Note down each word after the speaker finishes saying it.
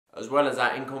As well as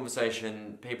that, in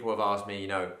conversation, people have asked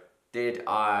me, did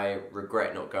I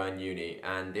regret not going uni?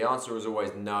 And the answer was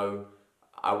always no.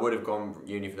 I would have gone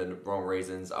uni for the wrong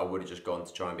reasons. I would have just gone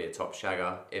to try and be a top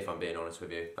shagger, if I'm being honest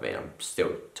with you. I mean, I'm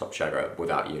still top shagger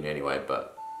without uni anyway,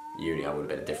 but uni I would have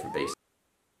been a different beast.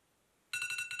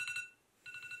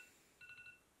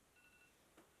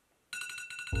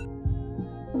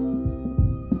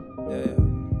 Yeah.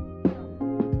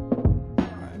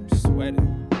 I'm sweating.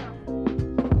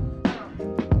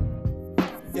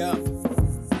 Yeah.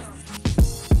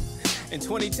 In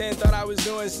 2010, thought I was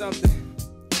doing something.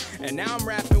 And now I'm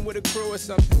rapping with a crew or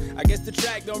something. I guess the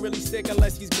track don't really stick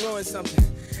unless he's gluing something.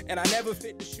 And I never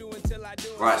fit the shoe until I do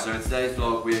it. Right, so in today's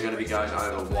vlog we are going to be going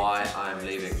over why I'm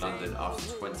leaving London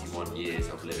after 21 years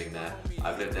of living there.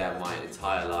 I've lived there my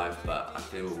entire life, but I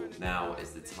feel now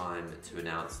is the time to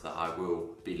announce that I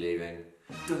will be leaving.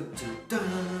 Dun, dun,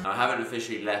 dun. I haven't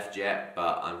officially left yet,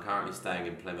 but I'm currently staying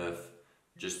in Plymouth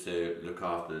just to look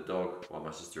after the dog while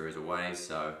my sister is away,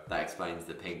 so that explains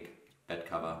the pink bed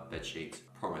cover, bed sheets.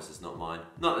 Promise it's not mine.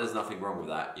 Not that there's nothing wrong with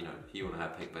that, if you want to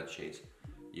have pink bed sheets,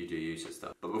 you do use it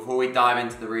stuff. But before we dive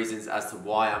into the reasons as to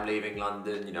why I'm leaving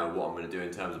London, what I'm going to do in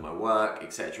terms of my work,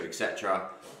 etc, etc,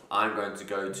 I'm going to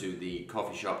go to the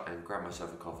coffee shop and grab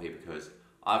myself a coffee because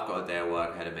I've got a day of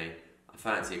work ahead of me. I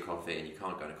fancy a coffee and you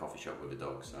can't go in a coffee shop with a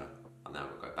dog, so I'm now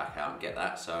going to go back out and get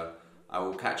that. So I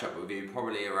will catch up with you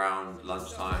probably around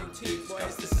lunchtime to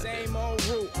discuss this. Same old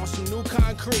route on some new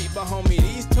concrete, but homie,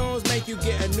 these tunes make you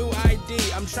get a new ID.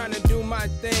 I'm trying to do my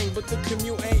thing, but the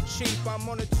commute ain't cheap. I'm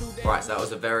on a 2-day. Right, so that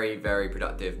was a very, very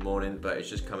productive morning, but it's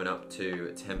just coming up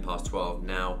to 12:10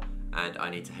 now, and I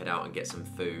need to head out and get some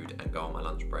food and go on my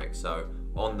lunch break. So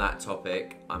on that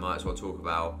topic, I might as well talk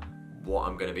about what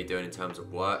I'm going to be doing in terms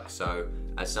of work. So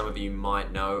as some of you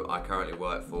might know, I currently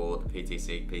work for the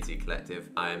PT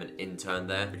Collective. I am an intern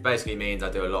there, which basically means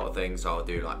I do a lot of things. So I'll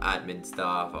do like admin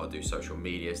stuff, I'll do social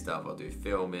media stuff, I'll do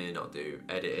filming, I'll do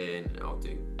editing, I'll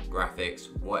do graphics,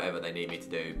 whatever they need me to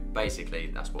do. Basically,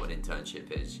 that's what an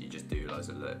internship is. You just do loads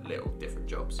of little different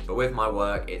jobs. But with my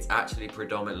work, it's actually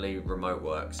predominantly remote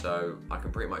work. So I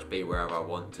can pretty much be wherever I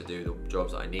want to do the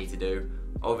jobs that I need to do.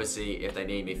 Obviously, if they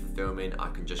need me for filming, I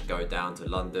can just go down to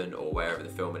London or wherever the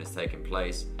filming is taking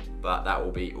place, but that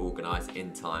will be organised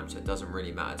in time, so it doesn't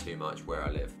really matter too much where I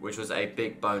live, which was a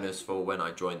big bonus for when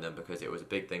I joined them because it was a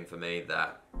big thing for me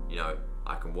that,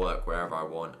 I can work wherever I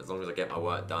want as long as I get my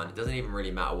work done. It doesn't even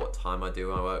really matter what time I do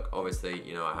my work. Obviously,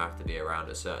 I have to be around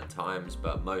at certain times,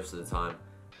 but most of the time,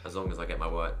 as long as I get my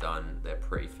work done, they're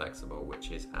pretty flexible, which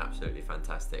is absolutely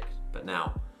fantastic. But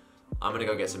now, I'm gonna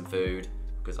go get some food,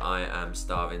 because I am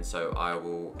starving, so I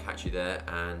will catch you there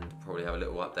and probably have a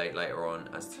little update later on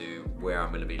as to where I'm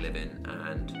going to be living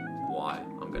and why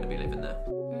I'm going to be living there.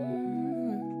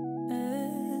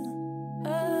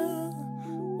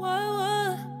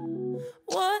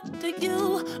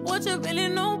 What you really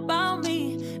know about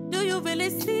me? Do you really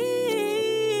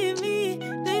see me?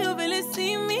 Do you really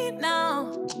see me now?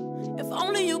 If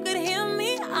only you could hear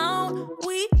me out,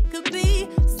 we could be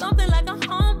something like a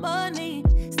harmony.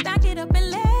 Stack it up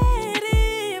and let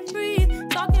it breathe.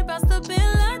 Talking about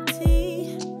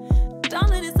stability.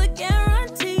 Darling, it's a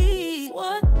guarantee.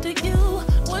 What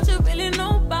you really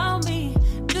know about me?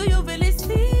 Do you really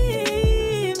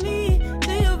see me?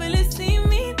 Do you really see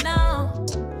me now?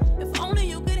 If only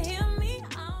you could hear me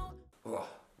out.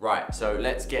 Right, so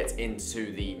let's get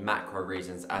into the macro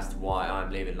reasons as to why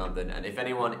I'm leaving London. And if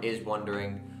anyone is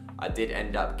wondering, I did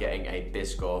end up getting a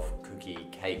Biscoff cookie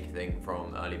cake thing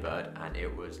from Early Bird and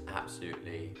it was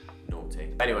absolutely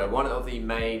naughty. Anyway, one of the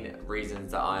main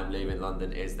reasons that I'm leaving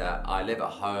London is that I live at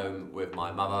home with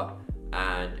my mother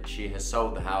and she has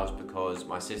sold the house because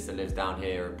my sister lives down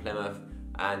here in Plymouth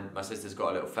and my sister's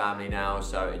got a little family now,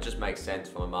 so it just makes sense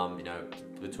for my mum,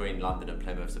 between London and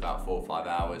Plymouth is about 4 or 5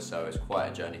 hours, so it's quite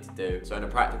a journey to do. So in a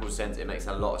practical sense, it makes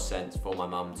a lot of sense for my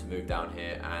mum to move down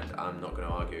here, and I'm not going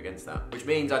to argue against that. Which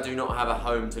means I do not have a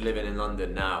home to live in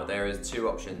London now. There is 2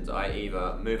 options. I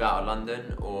either move out of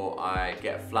London or I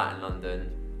get a flat in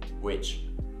London, which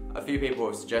a few people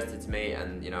have suggested to me,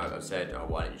 and I've said, oh,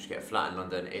 why don't you just get a flat in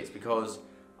London? It's because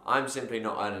I'm simply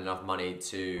not earning enough money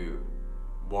to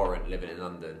warrant living in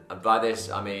London. And by this,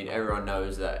 I mean everyone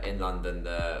knows that in London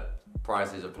the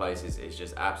prices of places is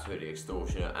just absolutely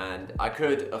extortionate, and I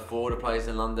could afford a place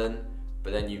in London,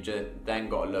 but then you've just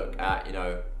got to look at,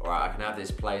 alright, I can have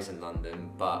this place in London,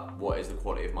 but what is the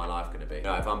quality of my life going to be?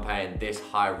 If I'm paying this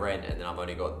high rent and then I've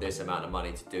only got this amount of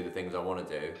money to do the things I want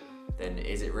to do, then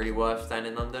is it really worth staying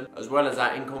in London? As well as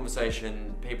that, in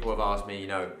conversation, people have asked me,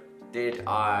 did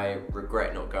I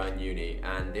regret not going uni?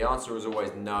 And the answer was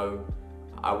always no.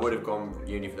 I would have gone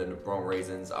uni for the wrong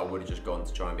reasons. I would have just gone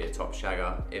to try and be a top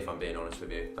shagger, if I'm being honest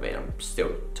with you. I mean, I'm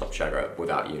still top shagger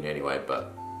without uni anyway,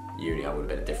 but uni I would have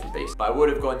been a different beast. But I would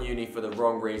have gone uni for the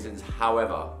wrong reasons.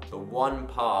 However, the one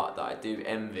part that I do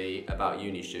envy about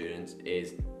uni students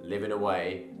is living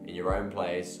away in your own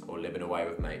place or living away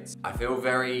with mates. I feel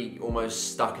very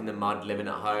almost stuck in the mud living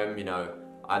at home. You know,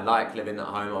 I like living at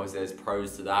home, obviously there's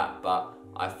pros to that, but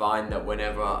I find that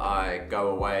whenever I go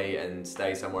away and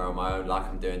stay somewhere on my own, like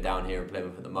I'm doing down here in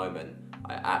Plymouth at the moment,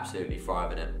 I absolutely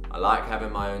thrive in it. I like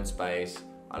having my own space.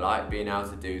 I like being able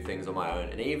to do things on my own,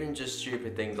 and even just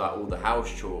stupid things like all the house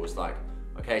chores. Like,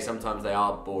 okay, sometimes they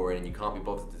are boring and you can't be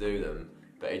bothered to do them,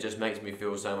 but it just makes me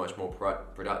feel so much more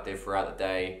productive throughout the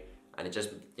day. And it just,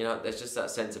 you know, there's just that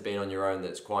sense of being on your own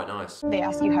that's quite nice. They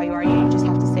ask you how you are, you just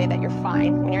have to say that you're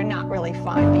fine when you're not really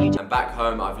fine. But you and back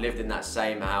home, I've lived in that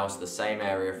same house, the same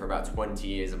area for about 20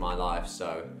 years of my life,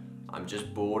 so I'm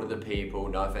just bored of the people.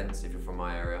 No offense if you're from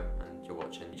my area and you're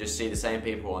watching. You just see the same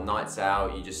people on nights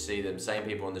out, you just see the same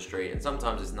people on the street, and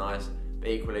sometimes it's nice, but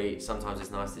equally, sometimes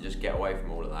it's nice to just get away from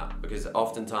all of that. Because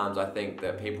oftentimes I think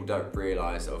that people don't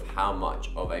realise of how much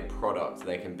of a product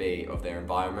they can be of their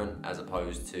environment, as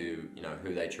opposed to, you know,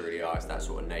 who they truly are. It's that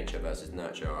sort of nature versus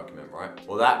nurture argument, right?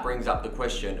 Well, that brings up the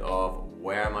question of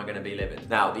where am I going to be living?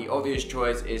 Now, the obvious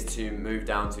choice is to move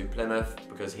down to Plymouth,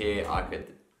 because here I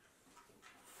could...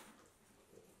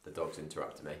 The dog's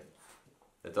interrupted me.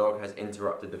 The dog has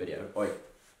interrupted the video. Oi,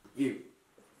 you've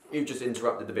just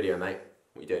interrupted the video, mate.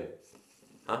 What are you doing?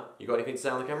 Huh? You got anything to say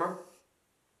on the camera?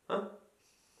 Huh?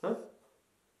 Huh?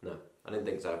 No, I didn't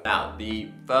think so. Now, the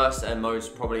first and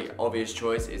most probably obvious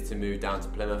choice is to move down to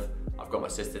Plymouth. I've got my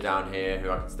sister down here who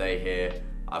I can stay here.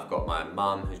 I've got my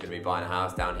mum who's going to be buying a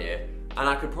house down here. And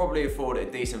I could probably afford a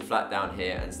decent flat down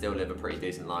here and still live a pretty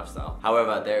decent lifestyle.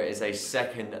 However, there is a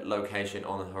second location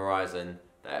on the horizon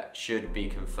that should be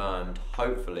confirmed,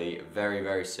 hopefully, very,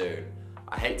 very soon.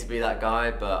 I hate to be that guy,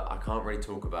 but I can't really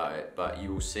talk about it, but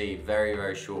you will see very,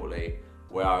 very shortly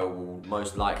where I will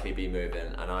most likely be moving,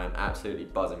 and I am absolutely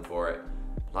buzzing for it.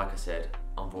 Like I said,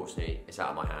 unfortunately, it's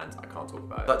out of my hands. I can't talk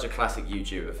about it. Such a classic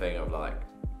YouTuber thing of like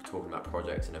talking about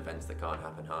projects and events that can't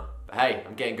happen, huh? But hey,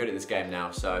 I'm getting good at this game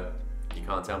now, so you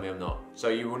can't tell me I'm not. So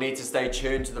you will need to stay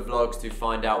tuned to the vlogs to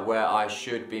find out where I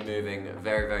should be moving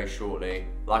very, very shortly.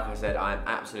 Like I said, I am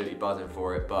absolutely buzzing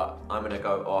for it, but I'm gonna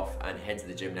go off and head to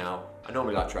the gym now. I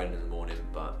normally like training in the morning,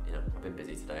 but you know, I've been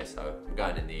busy today, so I'm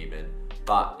going in the evening.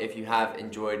 But if you have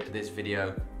enjoyed this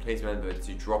video, please remember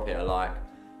to drop it a like,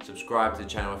 subscribe to the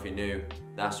channel if you're new.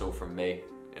 That's all from me.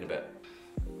 In a bit.